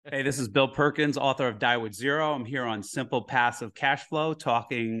Hey, this is Bill Perkins, author of Die with Zero. I'm here on Simple Passive Cash Flow,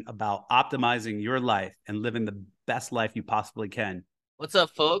 talking about optimizing your life and living the best life you possibly can. What's up,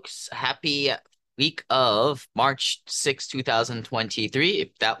 folks? Happy week of March 6,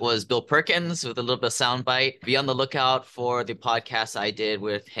 2023. That was Bill Perkins with a little bit of soundbite. Be on the lookout for the podcast I did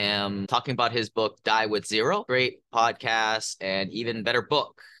with him talking about his book, Die with Zero. Great podcast and even better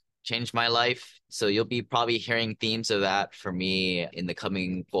book. Changed my life. So you'll be probably hearing themes of that for me in the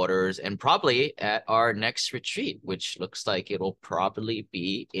coming quarters and probably at our next retreat, which looks like it'll probably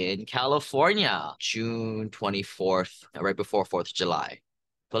be in California, June 24th, right before 4th of July.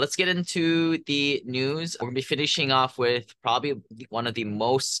 But let's get into the news. We're going to be finishing off with probably one of the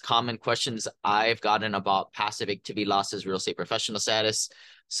most common questions I've gotten about passive activity losses, real estate professional status.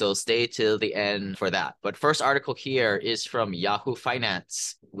 So stay till the end for that. But first article here is from Yahoo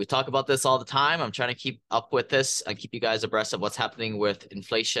Finance. We talk about this all the time. I'm trying to keep up with this and keep you guys abreast of what's happening with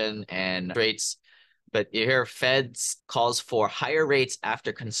inflation and rates. But here, Fed's calls for higher rates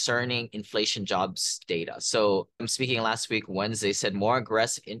after concerning inflation jobs data. So I'm speaking last week, Wednesday, said more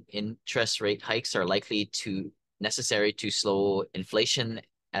aggressive interest rate hikes are likely to necessary to slow inflation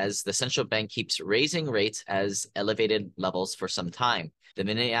as the central bank keeps raising rates as elevated levels for some time. The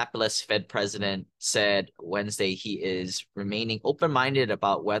Minneapolis Fed president said Wednesday he is remaining open-minded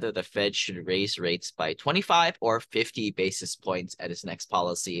about whether the Fed should raise rates by 25 or 50 basis points at its next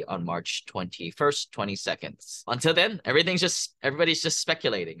policy on March 21st, 22nd. Until then, everybody's just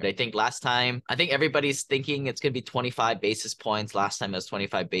speculating. I think everybody's thinking it's going to be 25 basis points. Last time it was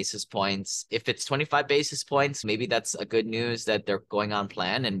 25 basis points. If it's 25 basis points, maybe that's a good news that they're going on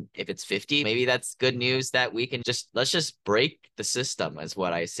plan. And if it's 50, maybe that's good news that we can let's just break the system is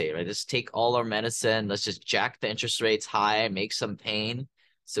what I say, right? Just take all our medicine. Let's just jack the interest rates high, make some pain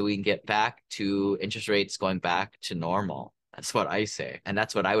so we can get back to interest rates going back to normal. That's what I say. And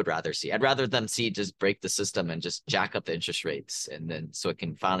that's what I would rather see. I'd rather them see just break the system and just jack up the interest rates and then so it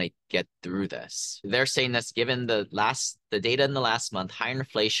can finally get through this. They're saying that's given the data in the last month, higher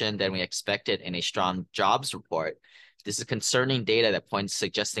inflation than we expected in a strong jobs report. This is concerning data that points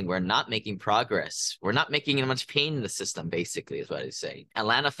suggesting we're not making progress. We're not making much pain in the system, basically, is what I say.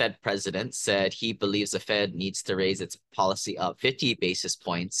 Atlanta Fed president said he believes the Fed needs to raise its policy up 50 basis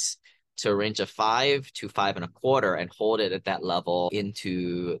points to a range of 5 to 5.25 and hold it at that level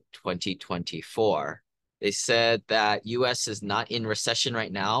into 2024. They said that US is not in recession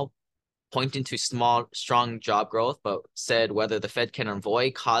right now, pointing to strong job growth, but said whether the Fed can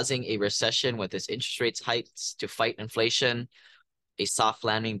avoid causing a recession with its interest rates hikes to fight inflation, a soft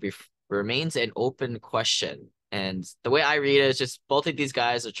landing remains an open question. And the way I read it is just both of these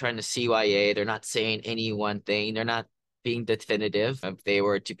guys are trying to CYA. They're not saying any one thing. They're not being definitive. If they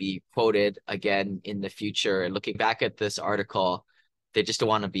were to be quoted again in the future, looking back at this article, they just don't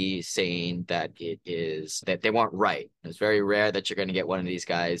want to be saying that that they weren't right. It's very rare that you're going to get one of these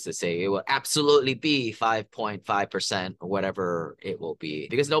guys to say it will absolutely be 5.5% or whatever it will be,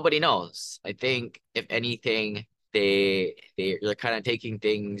 because nobody knows. I think if anything, they're kind of taking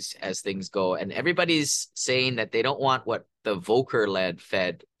things as things go, and everybody's saying that they don't want what the Volcker-led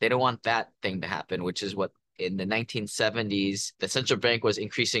Fed, they don't want that thing to happen, which is what in the 1970s the central bank was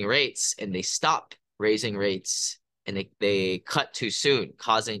increasing rates and they stopped raising rates and they cut too soon,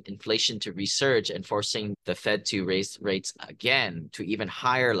 causing inflation to resurge and forcing the Fed to raise rates again to even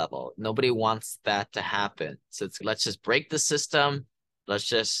higher level. Nobody wants that to happen. So let's just break the system. Let's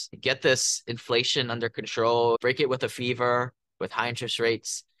just get this inflation under control, break it with a fever, with high interest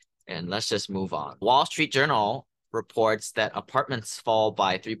rates, and let's just move on. Wall Street Journal reports that apartments fall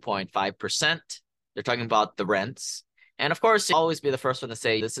by 3.5%. They're talking about the rents. And of course, you'll always be the first one to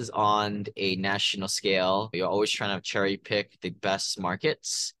say this is on a national scale. You're always trying to cherry pick the best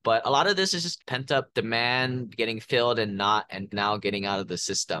markets. But a lot of this is just pent up demand getting filled and now getting out of the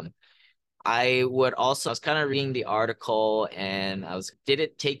system. I was kind of reading the article and did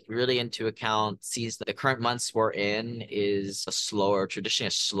it take really into account, sees that the current months we're in is traditionally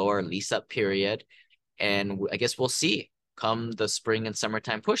a slower lease up period. And I guess we'll see. Come the spring and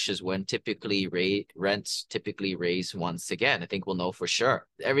summertime push is when rents typically raise once again. I think we'll know for sure.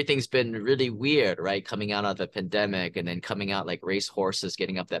 Everything's been really weird, right? Coming out of the pandemic and then coming out like race horses,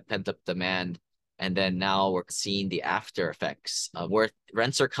 getting up that pent up demand. And then now we're seeing the after effects where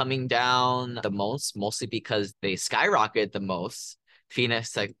rents are coming down the most, mostly because they skyrocketed the most.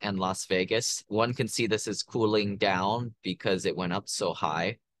 Phoenix and Las Vegas. One can see this is cooling down because it went up so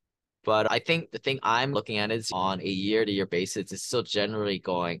high. But I think the thing I'm looking at is on a year-to-year basis, it's still generally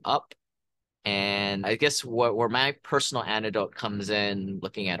going up. And I guess where my personal anecdote comes in,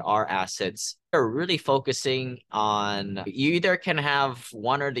 looking at our assets, are really focusing on, you either can have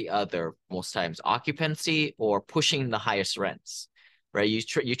one or the other most times, occupancy or pushing the highest rents, right? You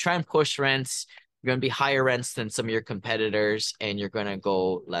try and push rents, you're going to be higher rents than some of your competitors, and you're going to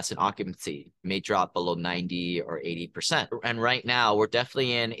go less in occupancy, may drop below 90 or 80%. And right now, we're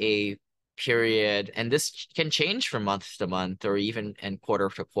definitely in a period, and this can change from month to month or even and quarter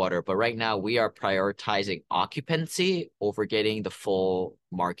to quarter, but right now we are prioritizing occupancy over getting the full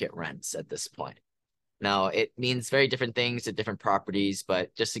market rents at this point. Now, it means very different things at different properties,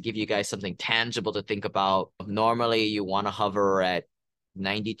 but just to give you guys something tangible to think about, normally you want to hover at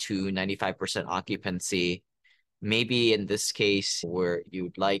 92, 95% occupancy. Maybe in this case, where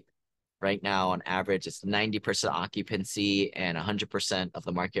you'd like right now, on average, it's 90% occupancy and 100% of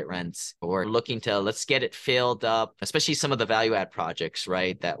the market rents. We're looking to, let's get it filled up, especially some of the value add projects,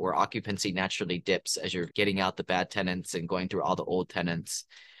 right? That where occupancy naturally dips as you're getting out the bad tenants and going through all the old tenants.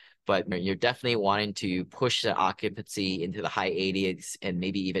 But you're definitely wanting to push the occupancy into the high 80s and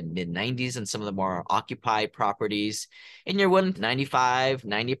maybe even mid 90s in some of the more occupied properties. And you're willing 95,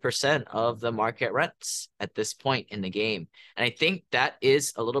 90% of the market rents at this point in the game. And I think that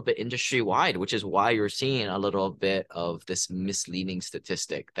is a little bit industry wide, which is why you're seeing a little bit of this misleading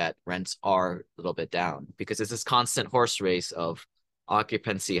statistic that rents are a little bit down, because it's this constant horse race of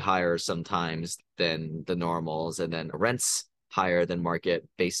occupancy higher sometimes than the normals, and then rents higher than market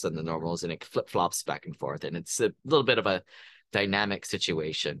based on the normals, and it flip-flops back and forth. And it's a little bit of a dynamic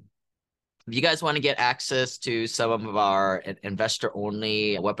situation. If you guys want to get access to some of our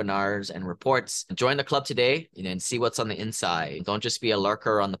investor-only webinars and reports, join the club today and see what's on the inside. Don't just be a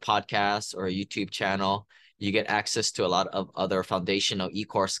lurker on the podcast or a YouTube channel. You get access to a lot of other foundational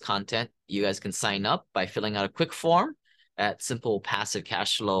e-course content. You guys can sign up by filling out a quick form at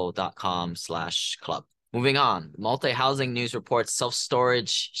simplepassivecashflow.com/club. Moving on, multi-housing news reports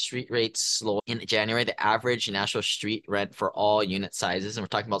self-storage street rates slow. In January, the average national street rent for all unit sizes, and we're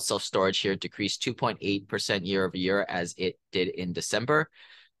talking about self-storage here, decreased 2.8% year over year as it did in December.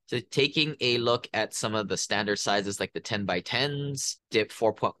 So taking a look at some of the standard sizes like the 10 by 10s, dipped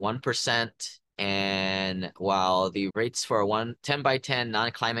 4.1%. And while the rates for a 10 by 10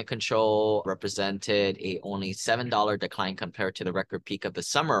 non-climate control represented a only $7 decline compared to the record peak of the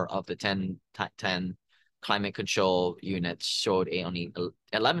summer of the 10 climate control units, showed a only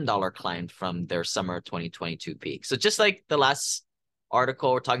 $11 climb from their summer 2022 peak. So just like the last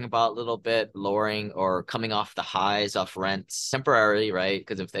article, we're talking about a little bit lowering or coming off the highs of rents temporarily, right?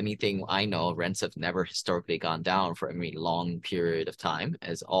 Because if anything, I know rents have never historically gone down for any long period of time,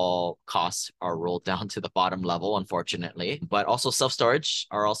 as all costs are rolled down to the bottom level, unfortunately. But also self-storage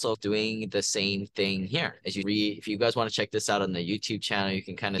are also doing the same thing here. As you read, if you guys want to check this out on the YouTube channel, you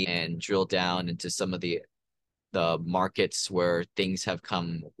can kind of and drill down into some of the markets where things have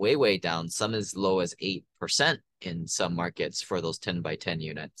come way down, some as low as 8% in some markets for those 10 by 10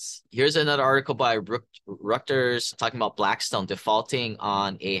 units. Here's another article by Reuters talking about Blackstone defaulting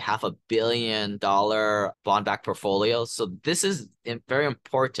on a $500 million bond-backed portfolio. So this is very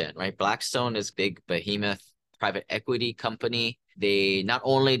important, right? Blackstone is big behemoth private equity company. They not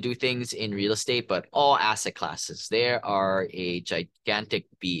only do things in real estate, but all asset classes. They are a gigantic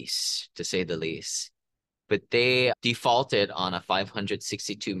beast, to say the least. But they defaulted on a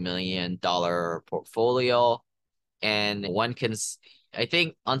 $562 million portfolio. And one can, I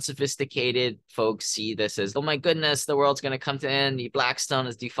think unsophisticated folks see this as, oh my goodness, the world's going to come to an end. Blackstone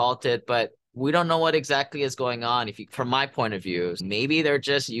is defaulted, but we don't know what exactly is going on. From my point of view, maybe they're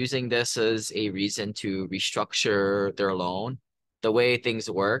just using this as a reason to restructure their loan. The way things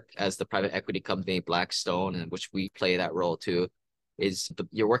work as the private equity company Blackstone, in which we play that role too, is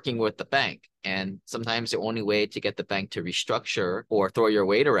you're working with the bank. And sometimes the only way to get the bank to restructure or throw your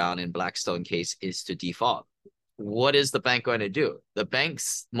weight around in Blackstone case is to default. What is the bank going to do?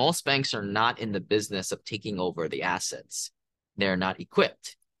 Most banks are not in the business of taking over the assets. They're not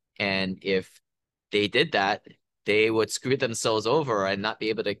equipped. And if they did that, they would screw themselves over and not be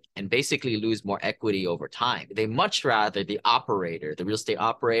able to, and basically lose more equity over time. They much rather the operator, the real estate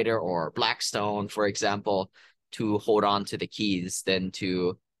operator or Blackstone, for example, to hold on to the keys than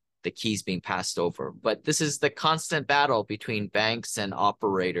to the keys being passed over. But this is the constant battle between banks and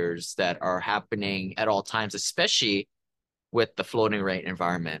operators that are happening at all times, especially with the floating rate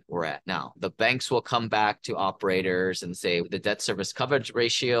environment we're at now. The banks will come back to operators and say the debt service coverage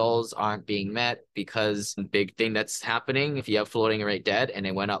ratios aren't being met, because the big thing that's happening, if you have floating rate debt and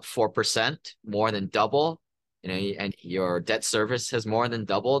it went up 4%, more than double, and your debt service has more than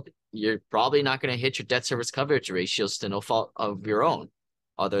doubled, you're probably not going to hit your debt service coverage ratios to no fault of your own,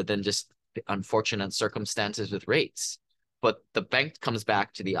 other than just unfortunate circumstances with rates. But the bank comes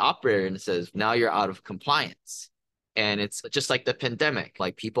back to the operator and says, now you're out of compliance. And it's just like the pandemic,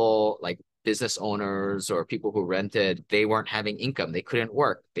 like people, like business owners or people who rented, they weren't having income. They couldn't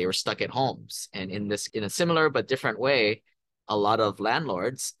work. They were stuck at homes. And in a similar but different way, a lot of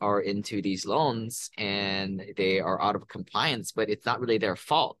landlords are into these loans and they are out of compliance, but it's not really their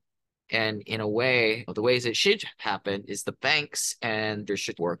fault. And in a way, the ways it should happen is the banks and they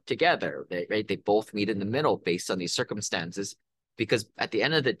should work together, right? They both meet in the middle based on these circumstances, because at the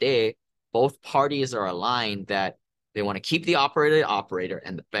end of the day, both parties are aligned that they want to keep the operator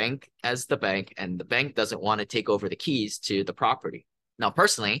and the bank as the bank, and the bank doesn't want to take over the keys to the property. Now,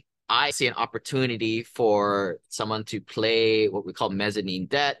 personally, I see an opportunity for someone to play what we call mezzanine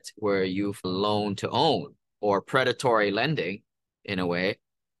debt, where you've loan to own or predatory lending in a way.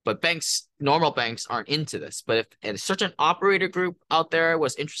 But banks, normal banks aren't into this. But if a certain operator group out there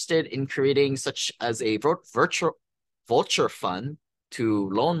was interested in creating such as a virtual vulture fund to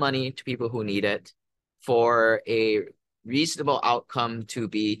loan money to people who need it for a reasonable outcome to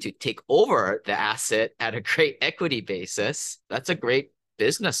be to take over the asset at a great equity basis, that's a great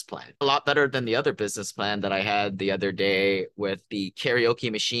business plan. A lot better than the other business plan that I had the other day with the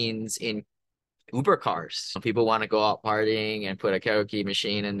karaoke machines in Uber cars. People want to go out partying and put a karaoke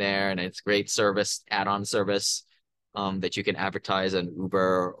machine in there, and it's great service, add-on service that you can advertise on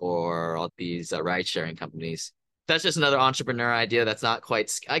Uber or all these ride-sharing companies. That's just another entrepreneur idea that's not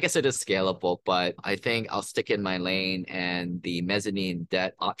quite, I guess it is scalable, but I think I'll stick in my lane, and the mezzanine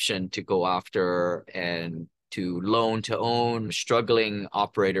debt option to go after and to loan to own struggling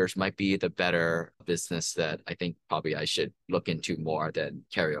operators might be the better business that I think probably I should look into more than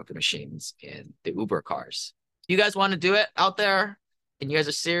karaoke machines in the Uber cars. You guys want to do it out there and you guys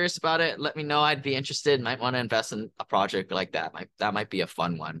are serious about it, let me know. I'd be interested. Might want to invest in a project like that. That might be a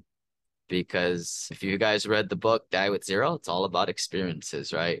fun one. Because if you guys read the book Die with Zero, it's all about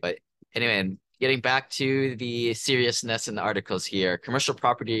experiences, right? But anyway, getting back to the seriousness in the articles here, commercial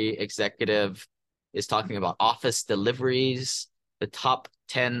property executive is talking about office deliveries. The top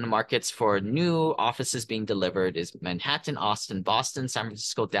 10 markets for new offices being delivered is Manhattan, Austin, Boston, San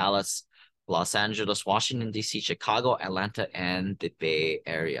Francisco, Dallas, Los Angeles, Washington, D.C., Chicago, Atlanta, and the Bay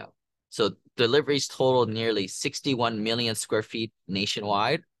Area. So deliveries total nearly 61 million square feet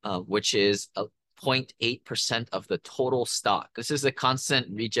nationwide, which is 0.8% of the total stock. This is a constant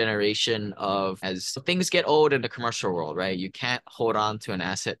regeneration of as things get old in the commercial world, right? You can't hold on to an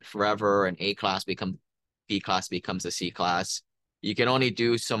asset forever and A class becomes B class becomes a C class. You can only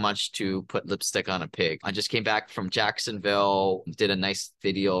do so much to put lipstick on a pig. I just came back from Jacksonville, did a nice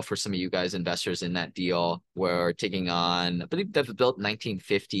video for some of you guys investors in that deal. We're taking on, I believe they've built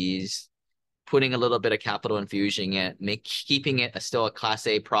 1950s, putting a little bit of capital infusing it, keeping it still a class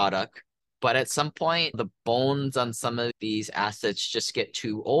A product. But at some point, the bones on some of these assets just get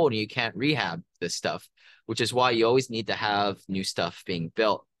too old and you can't rehab this stuff, which is why you always need to have new stuff being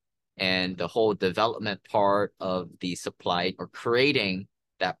built. And the whole development part of the supply or creating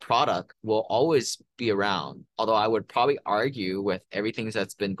that product will always be around. Although I would probably argue with everything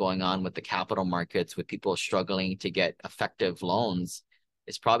that's been going on with the capital markets, with people struggling to get effective loans,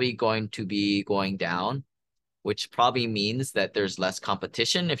 it's probably going to be going down, which probably means that there's less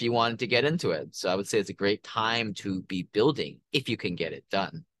competition if you wanted to get into it. So I would say it's a great time to be building if you can get it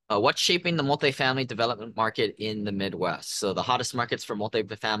done. What's shaping the multifamily development market in the Midwest? So the hottest markets for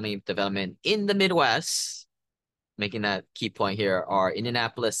multifamily development in the Midwest, making that key point here, are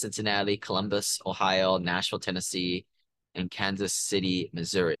Indianapolis, Cincinnati, Columbus, Ohio, Nashville, Tennessee, and Kansas City,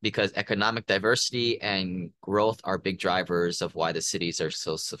 Missouri, because economic diversity and growth are big drivers of why the cities are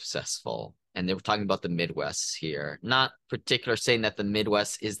so successful. And they were talking about the Midwest here, not particular saying that the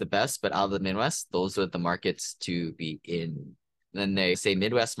Midwest is the best, but out of the Midwest, those are the markets to be in. Then they say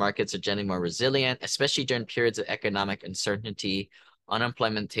Midwest markets are generally more resilient, especially during periods of economic uncertainty.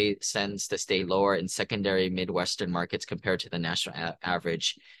 Unemployment tends to stay lower in secondary Midwestern markets compared to the national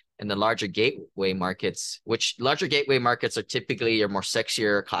average. And the larger gateway markets, which larger gateway markets are typically your more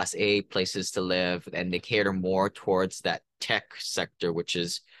sexier class A places to live, and they cater more towards that tech sector, which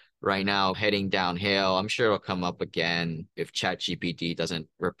is right now heading downhill. I'm sure it'll come up again if ChatGPT doesn't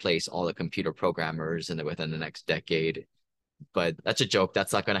replace all the computer programmers within the next decade. But that's a joke.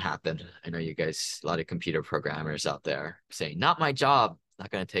 That's not going to happen. I know you guys, a lot of computer programmers out there saying, not my job, not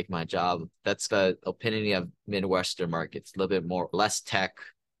going to take my job. That's the opinion of Midwestern markets, a little bit more, less tech,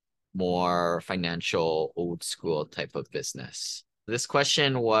 more financial, old school type of business. This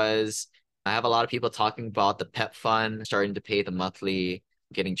question was, I have a lot of people talking about the PEP fund, starting to pay the monthly,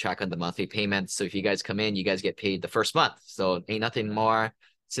 getting track on the monthly payments. So if you guys come in, you guys get paid the first month. So ain't nothing more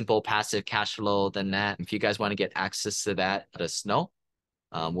simple passive cash flow than that. If you guys want to get access to that, let us know.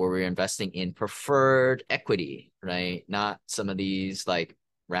 Where we're investing in preferred equity, right? Not some of these like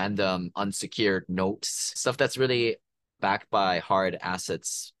random unsecured notes, stuff that's really backed by hard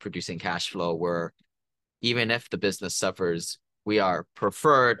assets producing cash flow, where even if the business suffers, we are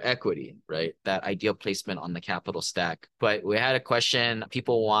preferred equity, right? That ideal placement on the capital stack. But we had a question,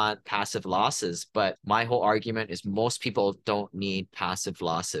 people want passive losses, but my whole argument is most people don't need passive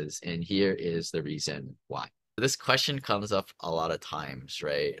losses. And here is the reason why. This question comes up a lot of times,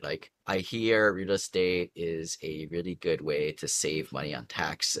 right? Like I hear real estate is a really good way to save money on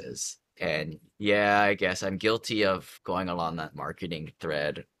taxes. And yeah, I guess I'm guilty of going along that marketing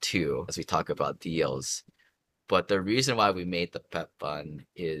thread too, as we talk about deals. But the reason why we made the PEP fund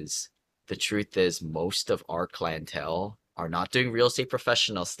is the truth is most of our clientele are not doing real estate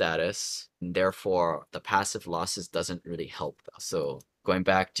professional status, and therefore the passive losses doesn't really help them. So going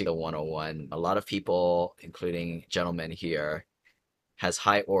back to the 101, a lot of people, including gentlemen here, has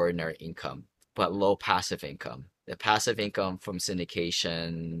high ordinary income, but low passive income. The passive income from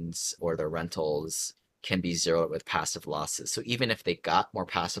syndications or the rentals can be zeroed with passive losses. So even if they got more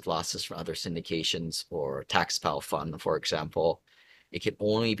passive losses from other syndications or tax pile fund, for example, it can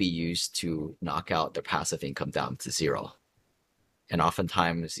only be used to knock out their passive income down to zero. And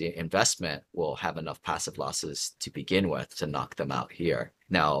oftentimes the investment will have enough passive losses to begin with to knock them out here.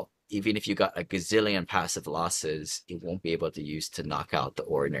 Now, even if you got a gazillion passive losses, it won't be able to use to knock out the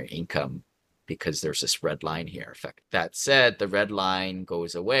ordinary income because there's this red line here effect. That said, the red line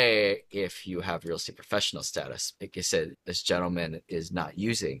goes away if you have real estate professional status. Like I said, this gentleman is not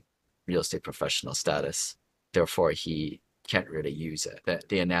using real estate professional status. Therefore, he can't really use it.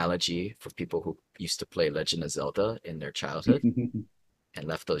 The analogy for people who used to play Legend of Zelda in their childhood and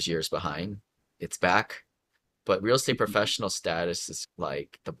left those years behind, it's back. But real estate professional status is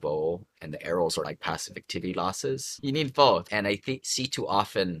like the bow and the arrows are like passive activity losses. You need both. And I see too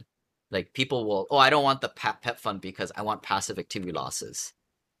often, like people will, oh, I don't want the PEP fund because I want passive activity losses.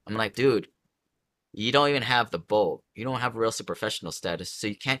 I'm like, dude, you don't even have the bow. You don't have real estate professional status, so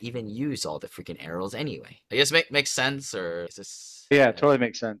you can't even use all the freaking arrows anyway. I guess makes sense, or is this? Yeah, it totally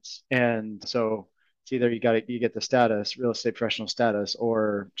makes sense. And so it's either you get the status, real estate professional status,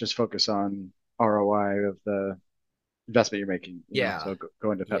 or just focus on ROI of the investment you're making. Yeah, So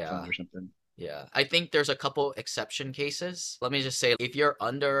go into PEP yeah. fund or something. Yeah, I think there's a couple exception cases. Let me just say, if you're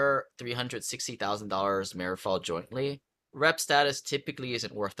under $360,000 marital jointly, rep status typically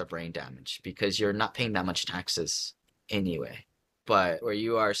isn't worth the brain damage because you're not paying that much taxes anyway. But where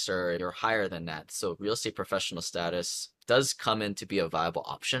you are, sir, you're higher than that. So real estate professional status does come in to be a viable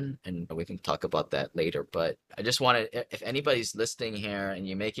option, and we can talk about that later. But I just wanted, if anybody's listening here and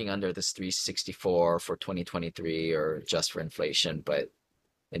you're making under this 364 for 2023 or just for inflation, but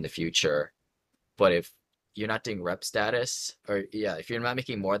in the future, but if you're not doing rep status, or yeah, if you're not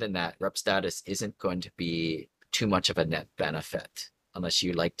making more than that, rep status isn't going to be too much of a net benefit unless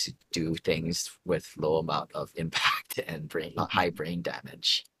you like to do things with low amount of impact and high brain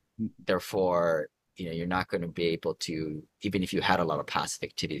damage. Therefore, you're not going to be able to, even if you had a lot of passive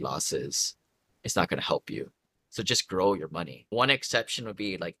activity losses, it's not going to help you. So just grow your money. One exception would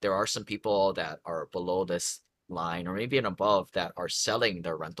be like there are some people that are below this line or maybe and above that are selling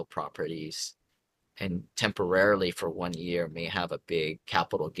their rental properties and temporarily for 1 year may have a big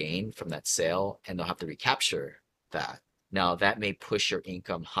capital gain from that sale, and they'll have to recapture that. Now that may push your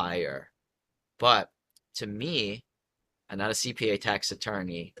income higher, but to me, I'm not a CPA tax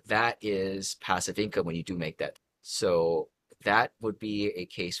attorney, that is passive income when you do make that. So that would be a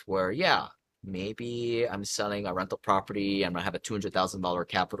case where, yeah, maybe I'm selling a rental property, I'm gonna have a $200,000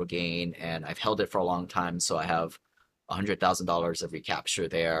 capital gain, and I've held it for a long time, so I have $100,000 of recapture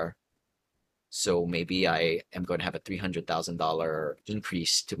there. So maybe I am going to have a $300,000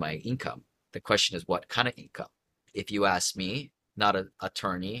 increase to my income. The question is, what kind of income? If you ask me, not an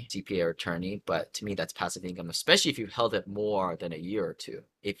attorney, CPA or attorney, but to me, that's passive income, especially if you've held it more than a year or two.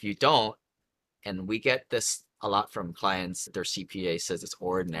 If you don't, and we get this a lot from clients, their CPA says it's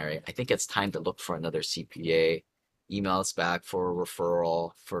ordinary, I think it's time to look for another CPA. Email us back for a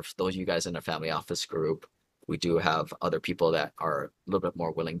referral. For those of you guys in our family office group, we do have other people that are a little bit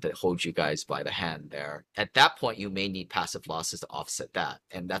more willing to hold you guys by the hand there. At that point, you may need passive losses to offset that.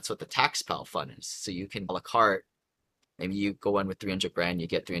 And that's what the tax pile fund is. So you can a la carte, maybe you go in with 300 grand, you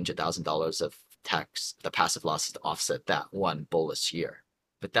get $300,000 of tax, the passive losses to offset that one bullish year.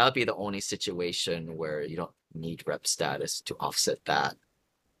 But that would be the only situation where you don't need rep status to offset that,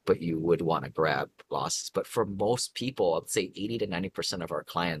 but you would want to grab losses. But for most people, I'd say 80 to 90% of our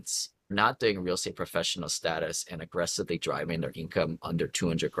clients not doing real estate professional status and aggressively driving their income under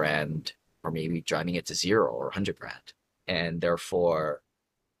 200 grand, or maybe driving it to 0 or 100 grand. And therefore,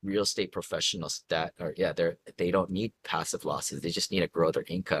 real estate professional they don't need passive losses. They just need to grow their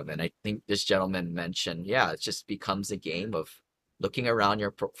income. And I think this gentleman mentioned, it just becomes a game of looking around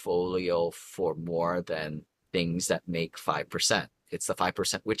your portfolio for more than things that make 5%. It's the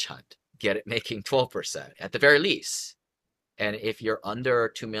 5% witch hunt. Get it making 12% at the very least. And if you're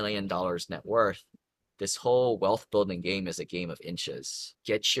under $2 million net worth, this whole wealth building game is a game of inches.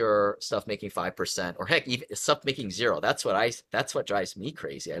 Get your stuff making 5%, or heck, even stuff making 0. That's what drives me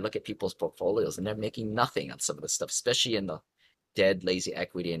crazy. I look at people's portfolios and they're making nothing on some of this stuff, especially in the dead lazy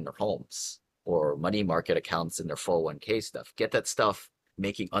equity in their homes or money market accounts in their 401k stuff. Get that stuff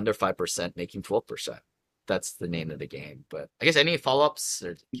making under 5%, making 12%. That's the name of the game. But I guess any follow-ups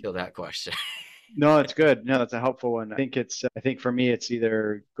or kill that question? No, it's good. No, that's a helpful one. I think for me, it's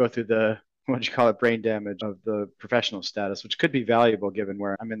either go through the, what you call it, brain damage of the professional status, which could be valuable given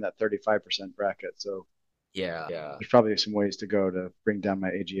where I'm in that 35% bracket. So yeah, there's probably some ways to go to bring down my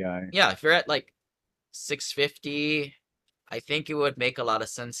AGI. Yeah, if you're at like 650, I think it would make a lot of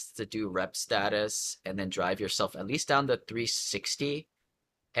sense to do rep status and then drive yourself at least down to 360.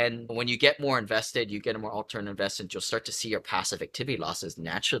 And when you get more invested, you get a more alternative investment, you'll start to see your passive activity losses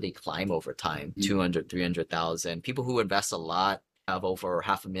naturally climb over time. 200, 300,000. People who invest a lot have over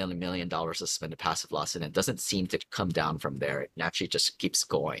 $500,000, $1 million to spend a passive loss, and it doesn't seem to come down from there. It naturally just keeps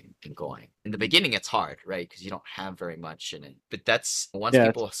going and going. In the beginning, it's hard, right? Because you don't have very much in it. But that's once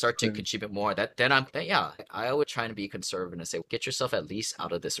people start to contribute more, I would try to be conservative and say, get yourself at least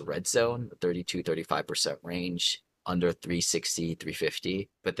out of this red zone, 32, 35% range, under 360, 350.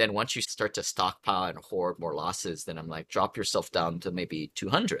 But then once you start to stockpile and hoard more losses, then I'm like, drop yourself down to maybe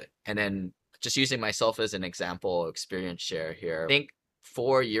 200. And then just using myself as an example, experience share here. I think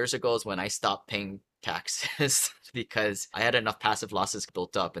 4 years ago is when I stopped paying taxes because I had enough passive losses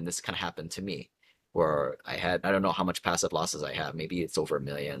built up. And this kind of happened to me where I don't know how much passive losses I have. Maybe it's over 1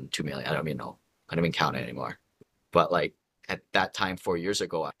 million, 2 million. I don't even know. I don't even count it anymore. But like at that time, 4 years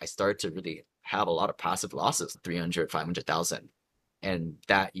ago, I started to really have a lot of passive losses, 300, 500,000. And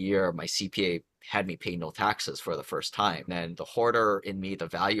that year, my CPA had me pay no taxes for the first time. And the hoarder in me, the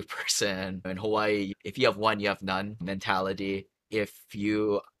value person in Hawaii, if you have one, you have none mentality. I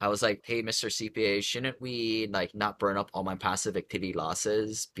was like, hey, Mr. CPA, shouldn't we like not burn up all my passive activity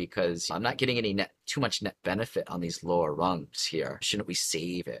losses because I'm not getting any too much net benefit on these lower rungs here. Shouldn't we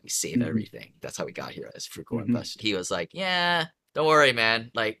save it? We save everything. That's how we got here as frugal investors. He was like, yeah, don't worry,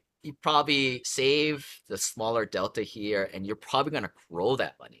 man. Like, you probably save the smaller delta here and you're probably going to grow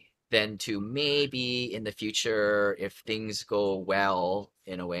that money. Then to maybe in the future, if things go well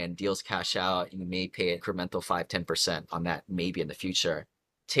in a way and deals cash out, you may pay incremental 5-10% on that maybe in the future.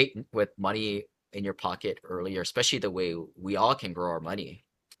 Take with money in your pocket earlier, especially the way we all can grow our money,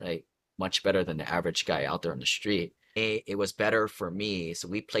 right? Much better than the average guy out there on the street. It was better for me. So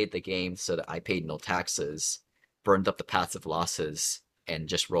we played the game so that I paid no taxes, burned up the passive losses, and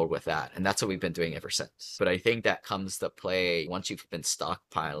just rolled with that. And that's what we've been doing ever since. But I think that comes to play once you've been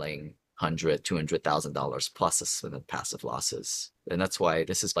stockpiling $100,000, $200,000 plus in passive losses. And that's why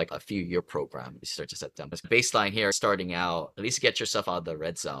this is like a few year program. You start to set them. Baseline here, starting out, at least get yourself out of the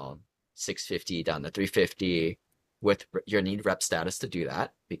red zone, 650 down to 350 with your need rep status to do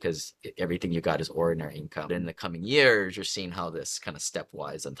that because everything you got is ordinary income. But in the coming years, you're seeing how this kind of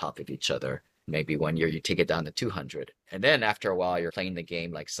stepwise on top of each other. Maybe 1 year you take it down to 200. And then after a while, you're playing the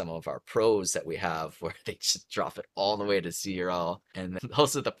game like some of our pros that we have where they just drop it all the way to 0. And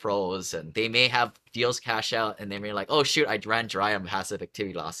those are the pros. And they may have deals cash out and they may be like, oh, shoot, I ran dry on passive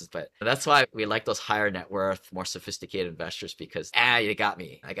activity losses. But that's why we like those higher net worth, more sophisticated investors because, you got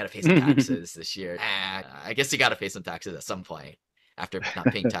me. I got to pay some taxes this year. I guess you got to pay some taxes at some point after not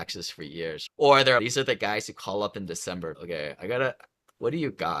paying taxes for years. Or these are the guys who call up in December. Okay, what do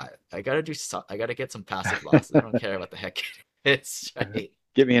you got? I gotta get some passive losses. I don't care what the heck it's right.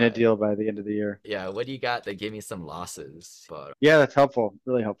 Get me in a deal by the end of the year. Yeah, what do you got that give me some losses? But yeah, that's helpful.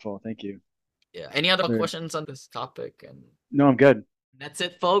 Really helpful. Thank you. Yeah. Any other questions on this topic? No, I'm good. That's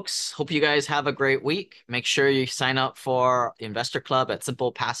it, folks. Hope you guys have a great week. Make sure you sign up for the Investor Club at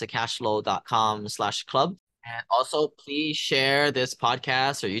simplepassivecashflow.com/club. And also, please share this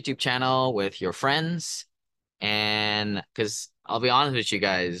podcast or YouTube channel with your friends. And because I'll be honest with you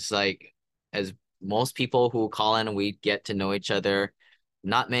guys, like as most people who call in and we get to know each other,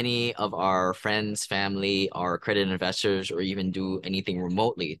 not many of our friends, family, are accredited investors or even do anything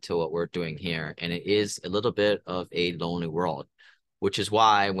remotely to what we're doing here. And it is a little bit of a lonely world, which is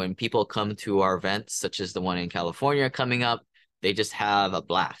why when people come to our events, such as the one in California coming up, They just have a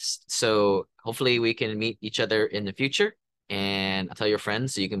blast. So hopefully we can meet each other in the future, and tell your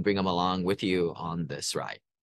friends so you can bring them along with you on this ride.